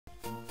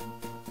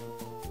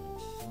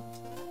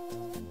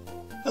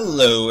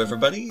Hello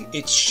everybody,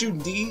 it's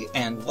Shundy,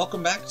 and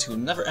welcome back to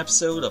another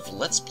episode of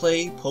Let's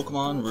Play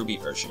Pokemon Ruby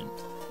version.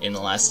 In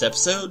the last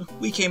episode,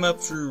 we came up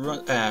through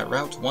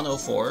Route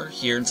 104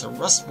 here into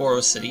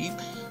Rustboro City,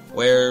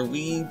 where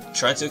we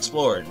tried to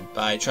explore. And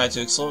by tried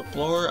to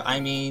explore, I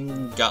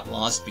mean got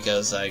lost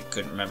because I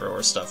couldn't remember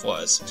where stuff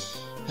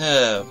was.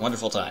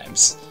 Wonderful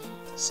times.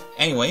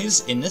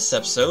 Anyways, in this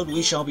episode,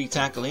 we shall be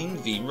tackling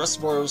the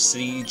Rustboro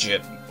City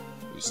Gym,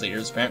 whose leader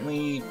is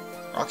apparently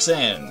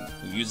Roxanne,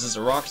 who uses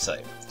a rock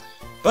type.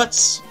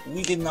 But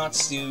we did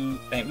not do.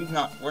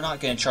 We're not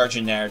going to charge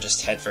in there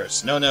just head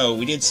first. No,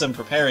 we did some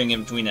preparing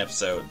in between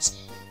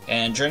episodes.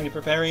 And during the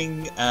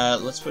preparing,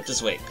 let's put it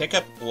this way: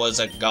 pickup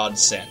was a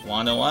godsend.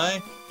 Wanna know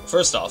why?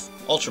 First off,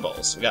 Ultra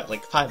Balls. We got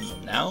like 5 of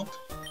them now.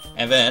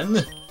 And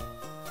then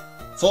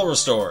Full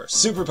Restore,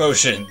 Super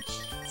Potion,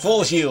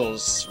 Full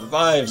Heals,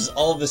 Revives,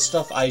 all this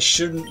stuff I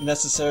shouldn't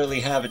necessarily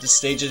have at this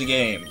stage of the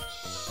game.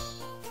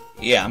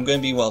 Yeah, I'm going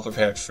to be well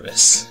prepared for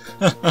this.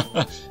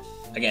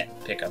 Again,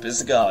 pickup is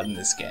the god in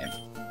this game.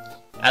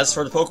 As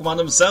for the Pokemon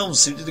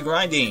themselves who did the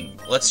grinding,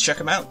 let's check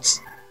them out.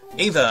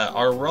 Ava,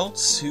 our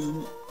Ralt,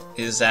 who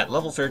is at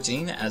level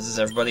 13, as is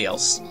everybody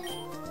else.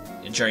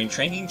 During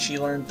training, she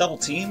learned Double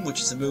Team,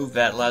 which is a move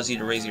that allows you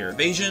to raise your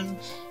evasion,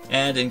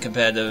 and in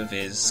competitive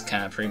is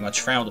kind of pretty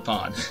much frowned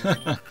upon.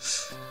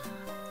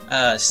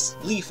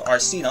 Leaf, our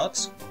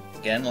Seanot,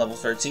 again level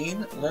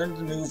 13, learned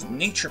the move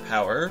Nature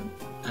Power,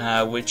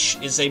 which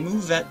is a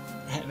move that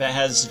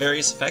has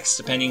various effects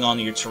depending on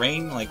your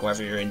terrain, like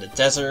whether you're in the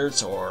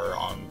desert, or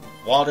on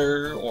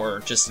water,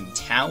 or just in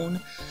town.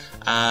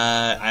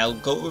 I'll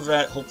go over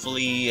that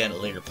hopefully at a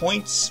later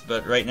point,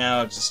 but right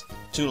now it's just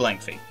too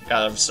lengthy.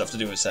 Got other stuff to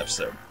do with this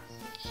episode.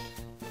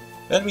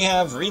 Then we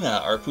have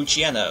Rena, our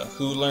Poochyena,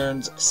 who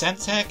learned Sand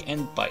Attack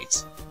and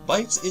Bite.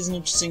 Bite is an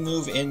interesting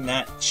move in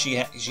that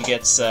she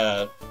gets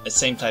a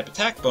same type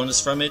attack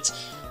bonus from it,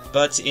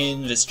 but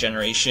in this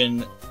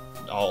generation,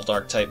 all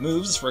Dark-type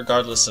moves,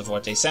 regardless of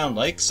what they sound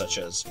like, such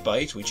as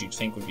Bite, which you'd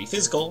think would be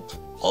physical,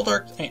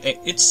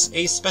 it's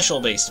a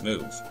special-based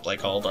move,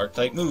 like all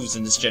Dark-type moves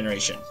in this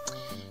generation.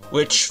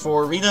 Which,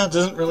 for Rena,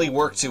 doesn't really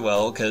work too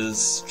well,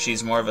 because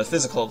she's more of a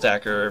physical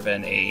attacker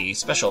than a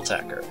special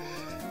attacker.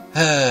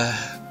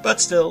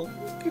 But still,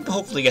 you can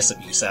hopefully get some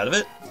use out of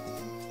it.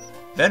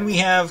 Then we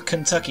have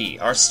Kentucky,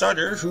 our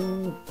starter,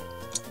 who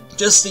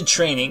just did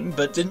training,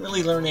 but didn't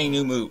really learn any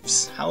new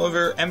moves.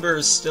 However, Ember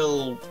is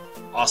still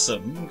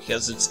awesome,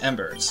 because it's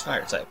Ember, it's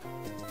Fire type.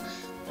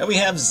 Then we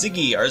have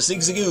Ziggy, our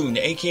Zigzagoon,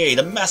 aka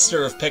the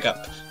Master of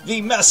Pickup,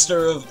 the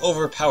Master of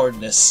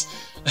Overpoweredness,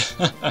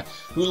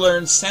 who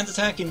learns Sand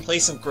Attack in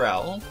place of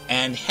Growl,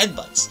 and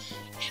Headbutt.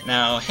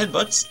 Now,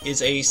 Headbutt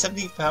is a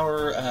 70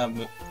 power a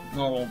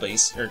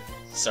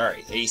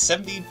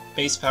 70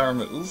 base power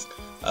move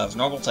of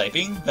normal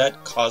typing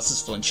that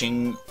causes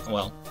flinching,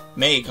 well,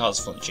 may cause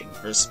flinching,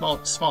 there's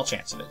a small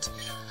chance of it.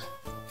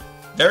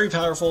 Very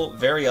powerful,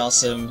 very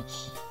awesome,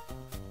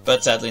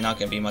 but sadly not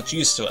going to be much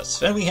use to us.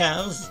 Then we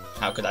have,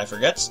 how could I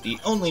forget, the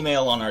only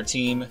male on our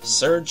team,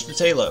 Surge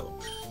Detalo,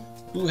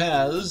 who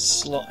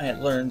has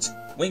learned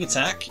Wing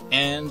Attack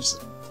and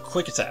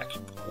Quick Attack.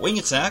 Wing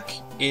Attack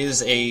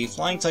is a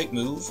flying type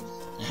move,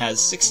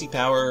 has 60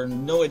 power,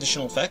 no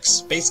additional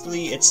effects.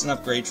 Basically, it's an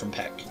upgrade from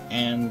Peck,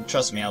 and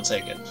trust me, I'll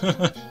take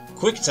it.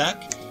 Quick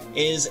Attack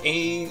is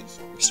a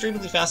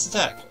extremely fast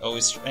attack,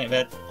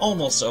 that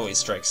almost always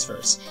strikes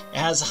first. It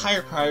has a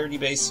higher priority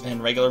base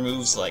than regular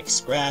moves like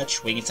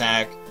Scratch, Wing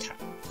Attack,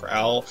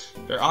 Growl.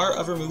 There are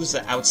other moves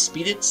that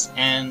outspeed it,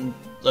 and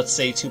let's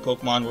say 2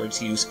 Pokemon were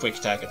to use Quick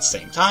Attack at the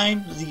same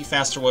time, the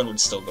faster one would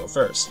still go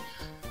first.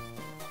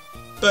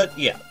 But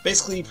yeah,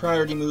 basically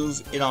priority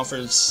move, it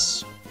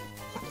offers,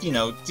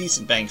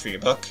 decent bang for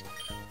your buck.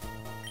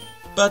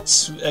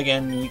 But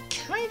again, we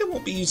kinda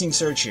won't be using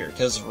Surge here,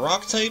 because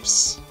Rock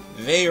types,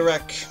 they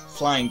wreck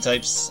Flying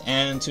types,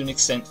 and to an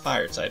extent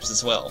Fire types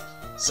as well.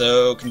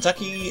 So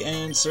Kentucky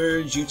and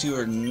Surge, you two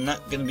are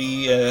not gonna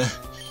be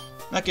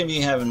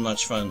having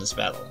much fun in this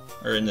battle,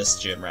 or in this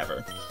gym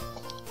rather.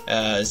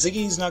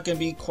 Ziggy's not gonna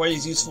be quite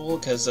as useful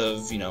because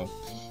of,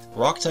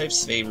 Rock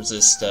types, they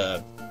resist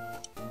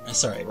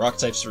Rock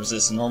types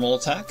resist normal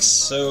attacks,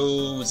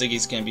 so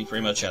Ziggy's gonna be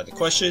pretty much out of the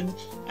question,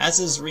 as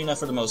is Rena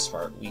for the most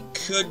part. We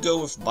could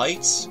go with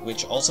Bite,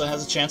 which also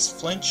has a chance to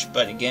flinch,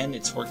 but again,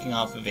 it's working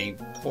off of a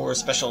poor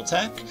special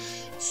attack,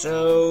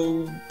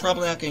 so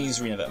probably not gonna use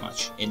Rena that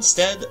much.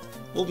 Instead,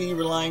 we'll be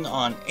relying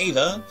on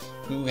Ava,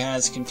 who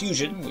has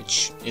Confusion,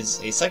 which is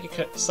a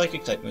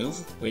psychic type move,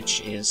 which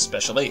is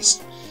special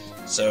based,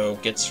 so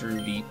gets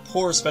through the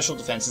poor special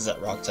defenses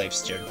that Rock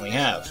types generally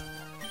have.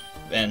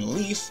 And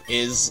Leaf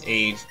is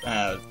a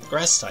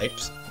Grass type,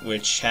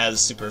 which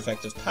has super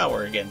effective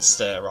power against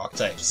Rock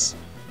types.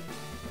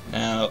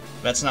 Now,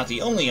 that's not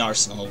the only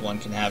arsenal one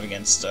can have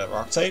against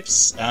Rock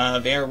types.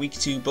 They are weak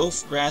to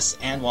both Grass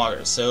and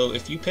Water, so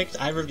if you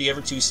picked either of the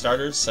other 2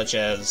 starters, such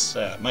as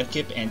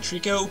Mudkip and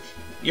Trico,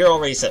 you're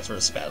already set for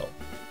this battle.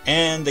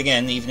 And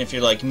again, even if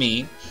you're like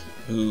me,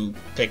 who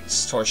picked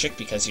Torchic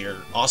because you're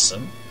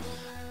awesome,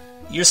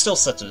 you're still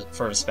set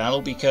for this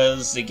battle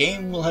because the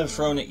game will have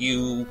thrown at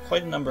you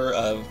quite a number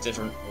of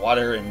different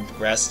water and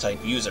grass type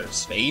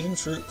users. They even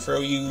throw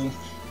you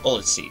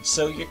bullet seeds,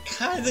 so you're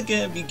kind of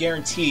going to be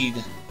guaranteed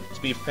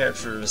to be prepared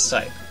for this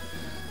type.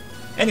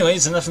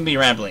 Anyways, enough of me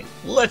rambling.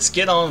 Let's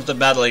get on with the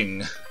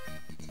battling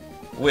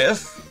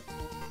with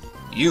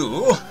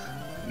you,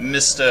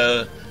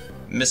 Mr.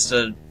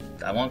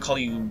 I want to call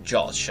you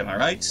Josh, am I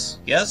right?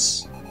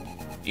 Yes?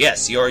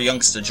 Yes, you're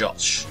youngster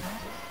Josh.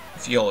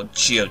 If you're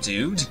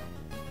Geodude,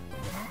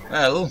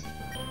 well,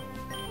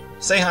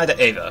 say hi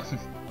to Ava.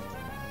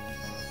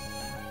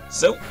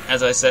 So,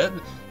 as I said,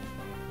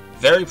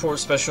 very poor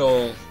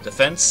special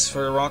defense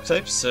for rock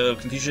types, so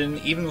Confusion,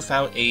 even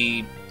without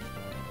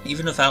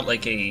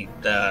like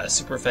a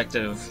super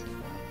effective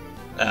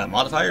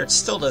modifier, it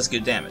still does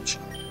good damage.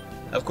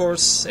 Of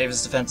course,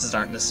 Ava's defenses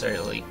aren't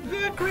necessarily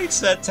that great,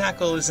 so that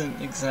tackle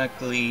isn't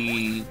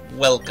exactly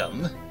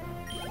welcome.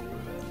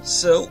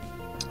 So,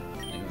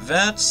 do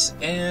that,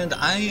 and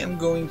I am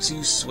going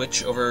to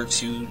switch over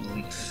to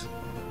Leaf.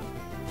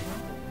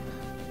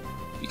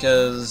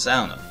 Because,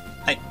 I don't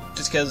know,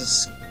 just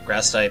because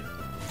Grass type,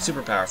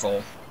 super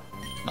powerful,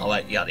 all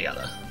that yada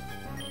yada.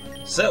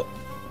 So,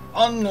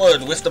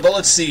 onward with the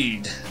Bullet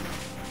Seed!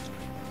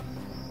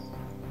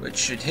 Which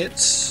should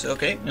hit.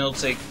 Okay, it'll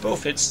take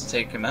both hits to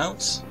take him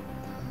out.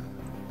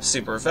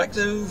 Super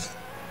effective.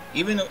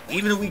 Even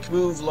a weak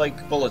move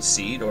like Bullet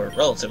Seed, or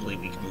relatively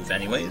weak move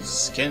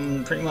anyways,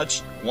 can pretty much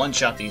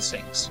one-shot these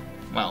things.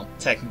 Well,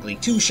 technically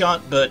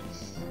two-shot, but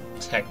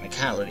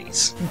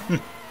technicalities.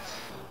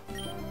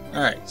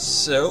 Alright,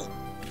 so...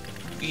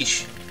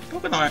 Eesh.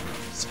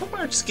 Pokemon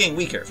are just getting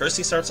weaker. First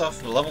he starts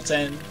off with level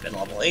 10, then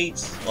level 8,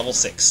 level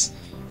 6.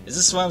 Is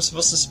this what I'm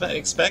supposed to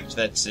expect?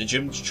 That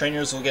gym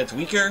trainers will get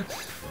weaker?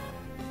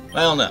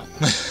 Well, no.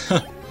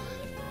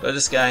 But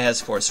this guy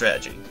has poor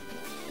strategy.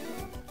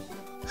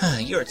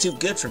 You're too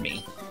good for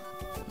me.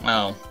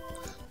 Well,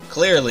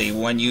 clearly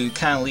when you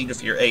kind of lead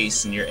with your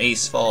ace, and your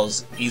ace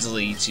falls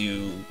easily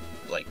to,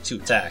 like, 2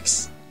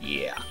 attacks,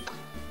 yeah.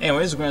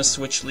 Anyways, we're going to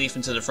switch Leaf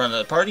into the front of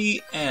the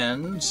party,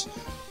 and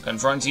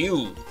confront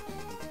you.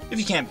 If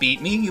you can't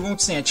beat me, you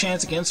won't stand a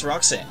chance against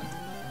Roxanne.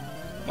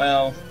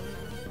 Well,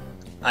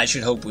 I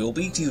should hope we'll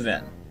beat you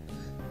then.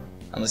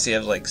 Unless you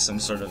have, like, some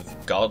sort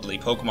of godly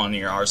Pokemon in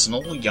your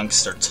arsenal,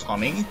 youngster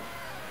Tommy.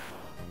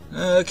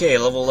 Okay,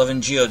 level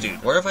 11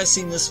 Geodude. Where have I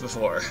seen this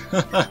before?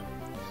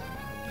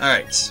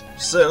 Alright,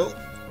 so,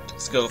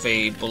 let's go with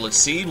a Bullet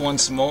Seed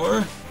once more.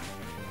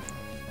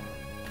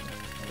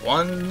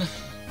 1,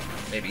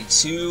 maybe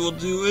 2 will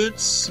do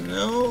it.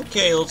 No?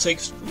 Okay, it'll take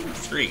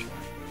 3.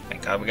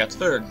 Thank God we got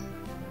the 3rd.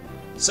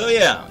 So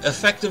yeah,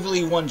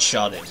 effectively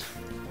one-shotted.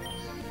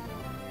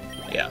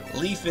 Yeah,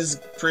 Leaf is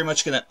pretty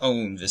much gonna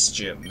own this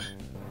gym.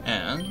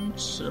 And,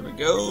 there we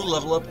go,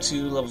 level up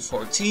to level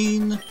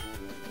 14.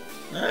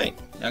 Alright,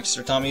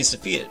 youngster Tommy is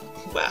defeated.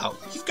 Wow,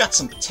 you've got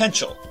some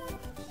potential.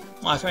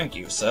 Why, thank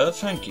you, sir,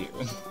 thank you.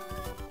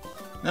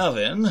 Now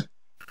then...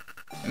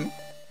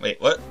 Wait,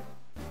 what?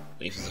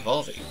 Leaf is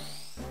evolving.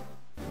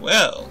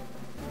 Well...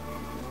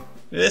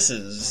 This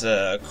is,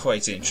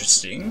 quite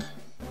interesting.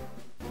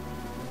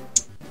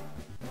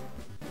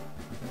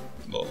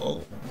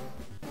 Oh.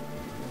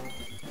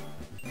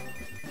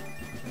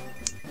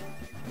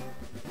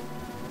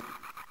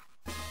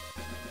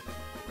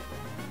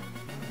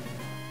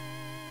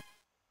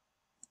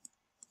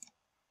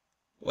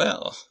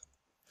 Well,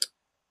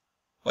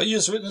 what you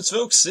just witnessed,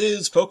 folks,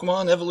 is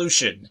Pokemon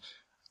evolution.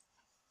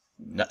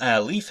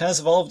 Leaf has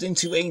evolved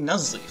into a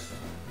Nuzleaf.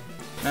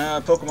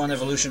 Pokemon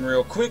evolution,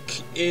 real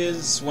quick,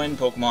 is when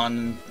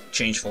Pokemon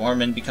change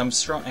form and become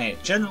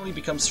generally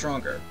become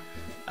stronger.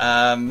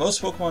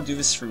 Most Pokemon do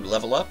this through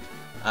level up.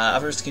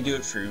 Others can do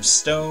it through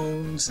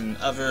stones and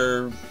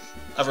other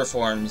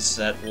forms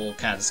that we'll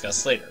kind of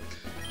discuss later.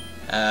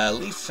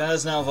 Leaf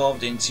has now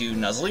evolved into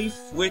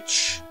Nuzleaf,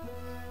 which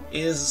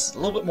is a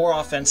little bit more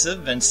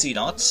offensive than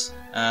Seedot,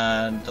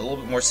 and a little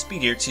bit more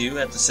speedier too,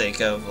 at the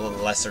sake of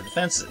lesser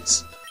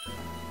defenses.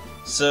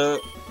 So,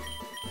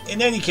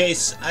 in any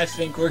case, I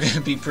think we're going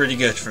to be pretty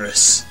good for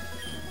this.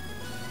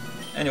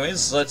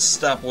 Anyways, let's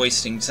stop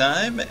wasting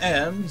time,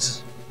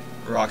 and...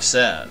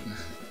 Roxanne.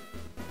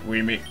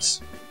 We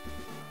meet.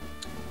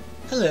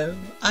 Hello,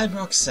 I'm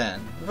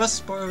Roxanne,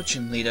 Rustboro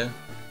Gym Leader.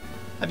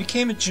 I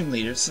became a gym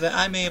leader so that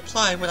I may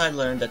apply what I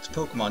learned at the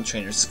Pokemon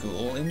Trainer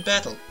School in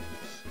battle.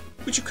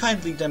 Would you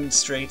kindly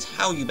demonstrate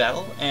how you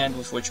battle, and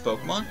with which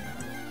Pokemon?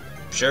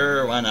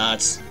 Sure, why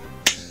not?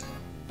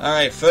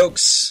 Alright,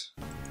 folks.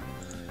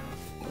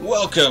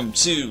 Welcome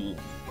to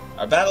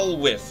our battle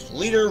with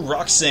Leader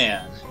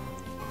Roxanne.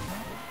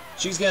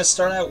 She's gonna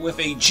start out with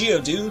a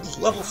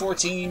Geodude, level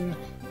 14,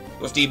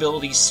 with the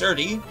ability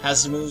Sturdy,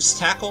 has the moves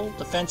Tackle,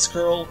 Defense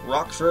Curl,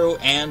 Rock Throw,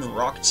 and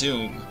Rock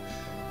Tomb.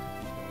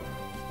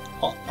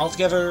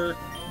 Altogether,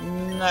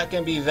 not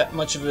gonna be that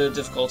much of a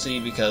difficulty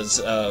because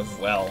of,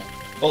 well,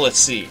 Bullet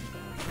Seed.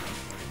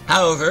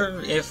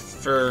 However, if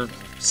for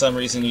some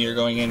reason you're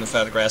going in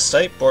without a Grass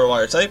type or a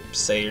Water type,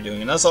 say you're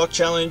doing a Nuzlocke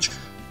challenge,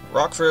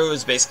 Rock Throw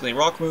is basically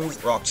Rock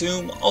Move, Rock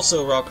Tomb,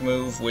 also Rock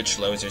Move, which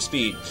lowers your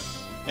speed.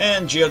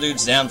 And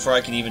Geodude's down before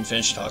I can even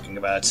finish talking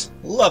about it.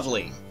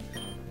 Lovely!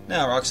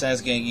 Now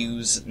Roxanne's gonna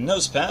use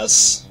Nose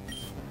Pass.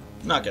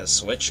 I'm not gonna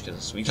switch,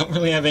 because we don't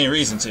really have any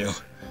reason to.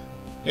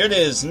 Here it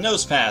is,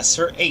 Nose Pass,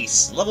 her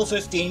Ace, level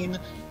 15,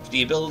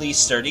 the ability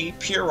Sturdy,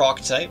 pure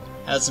Rock type,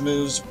 has the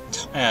moves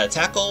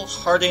Tackle,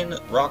 Harden,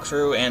 Rock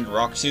Throw, and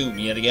Rock Tomb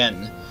yet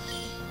again.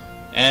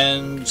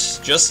 And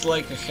just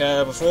like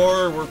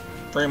before, we're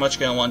pretty much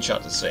gonna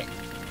one-shot this thing.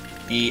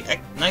 The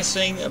nice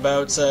thing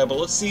about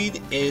Bullet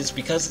Seed is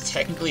because it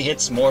technically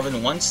hits more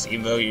than once,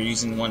 even though you're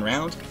using one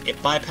round, it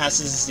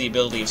bypasses the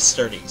ability of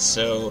Sturdy.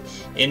 So,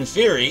 in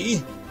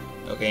theory,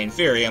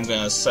 I'm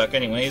gonna suck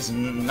anyways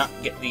and not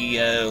get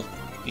the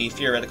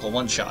theoretical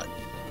one-shot.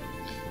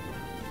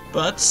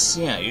 But,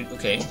 yeah,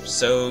 okay,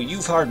 so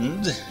you've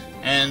hardened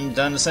and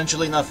done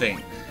essentially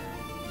nothing.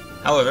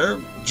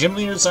 However, gym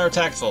leaders are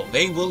tactful.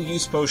 They will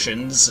use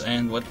potions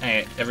and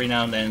every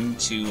now and then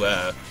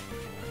to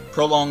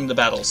prolong the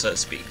battle, so to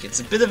speak. It's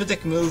a bit of a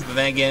dick move, but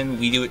then again,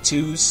 we do it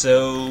too,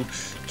 so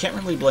can't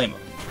really blame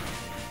them.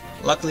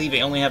 Luckily,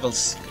 they only have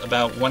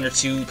about 1 or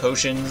 2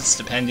 potions,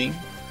 depending,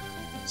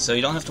 so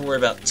you don't have to worry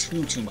about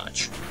too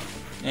much.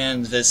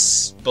 And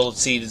this Bullet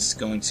Seed is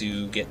going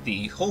to get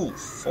the whole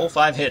full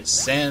 5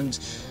 hits, and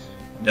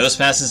Nose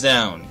Pass is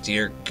down.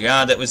 Dear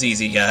God, that was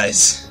easy,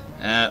 guys.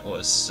 That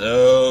was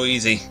so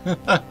easy.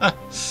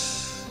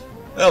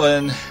 Well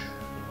then,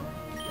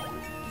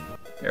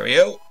 there we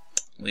go.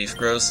 Leaf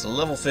grows to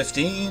level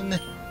 15.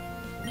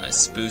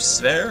 Nice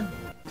boost there.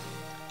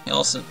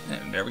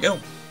 And there we go.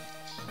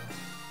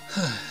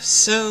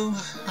 So,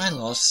 I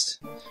lost.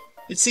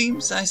 It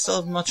seems I still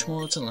have much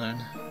more to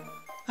learn.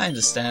 I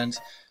understand.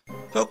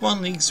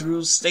 Pokemon League's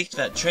rules state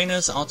that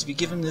trainers ought to be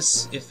given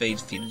this if they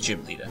defeat a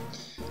gym leader.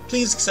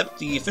 Please accept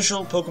the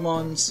official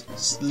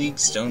Pokemon League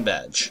Stone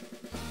Badge.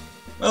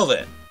 Well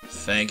then,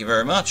 thank you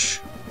very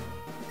much.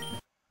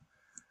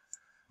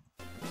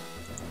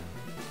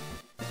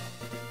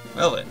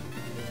 Well then,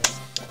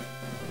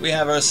 we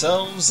have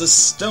ourselves a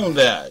Stone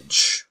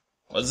Badge.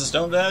 What is a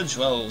Stone Badge?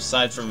 Well,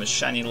 aside from a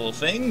shiny little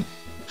thing,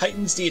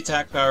 heightens the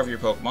attack power of your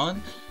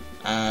Pokemon,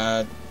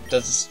 does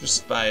this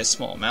just by a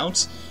small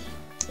amount.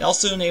 It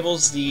also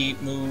enables the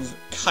move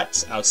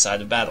Cut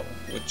outside of battle,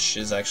 which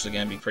is actually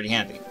going to be pretty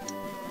handy.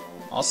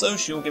 Also,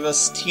 she will give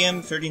us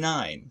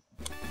TM39,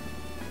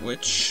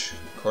 which,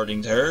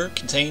 according to her,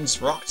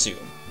 contains Rock Tomb.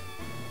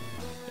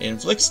 It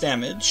inflicts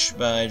damage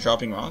by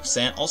dropping rocks,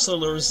 and also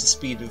lowers the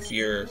speed of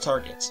your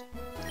target.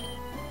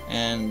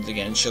 And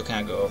again, she'll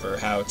kind of go over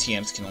how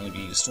TMs can only be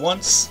used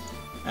once.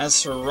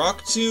 As for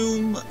Rock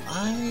Tomb,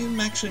 I'm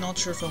actually not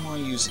sure if I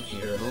want to use it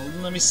here.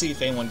 Let me see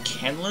if anyone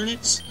can learn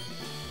it.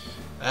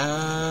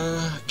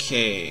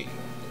 Okay.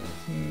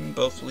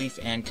 Both Leaf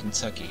and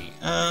Kentucky.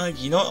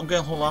 You know what? I'm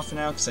gonna hold off for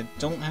now because I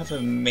don't have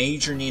a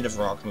major need of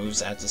rock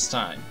moves at this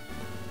time.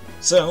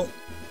 So,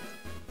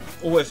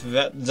 with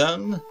that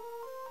done,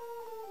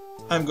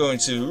 I'm going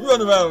to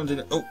run around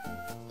and oh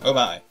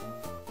my!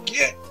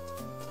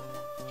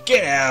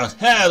 Get out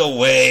of the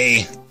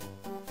way!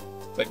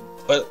 Wait,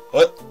 what?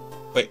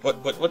 Wait,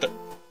 what the?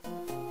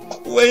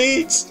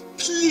 Wait,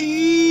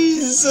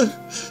 please!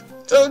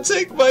 Don't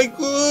take my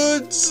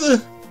goods!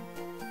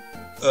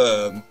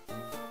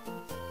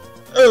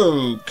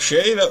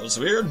 Okay, that was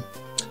weird.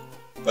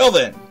 Well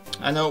then,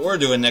 I know what we're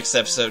doing next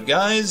episode,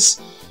 guys.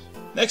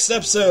 Next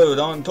episode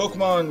on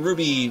Pokemon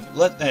Ruby,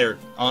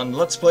 on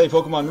Let's Play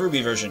Pokemon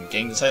Ruby version.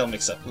 Getting the title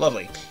mixed up.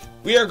 Lovely.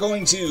 We are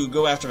going to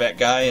go after that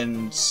guy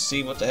and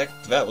see what the heck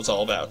that was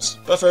all about.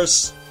 But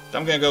first,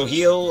 I'm gonna go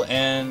heal,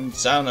 and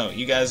I don't know,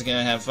 you guys are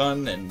gonna have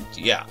fun, and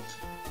yeah.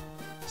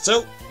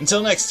 So,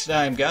 until next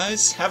time,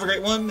 guys, have a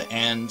great one,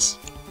 and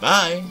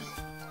bye!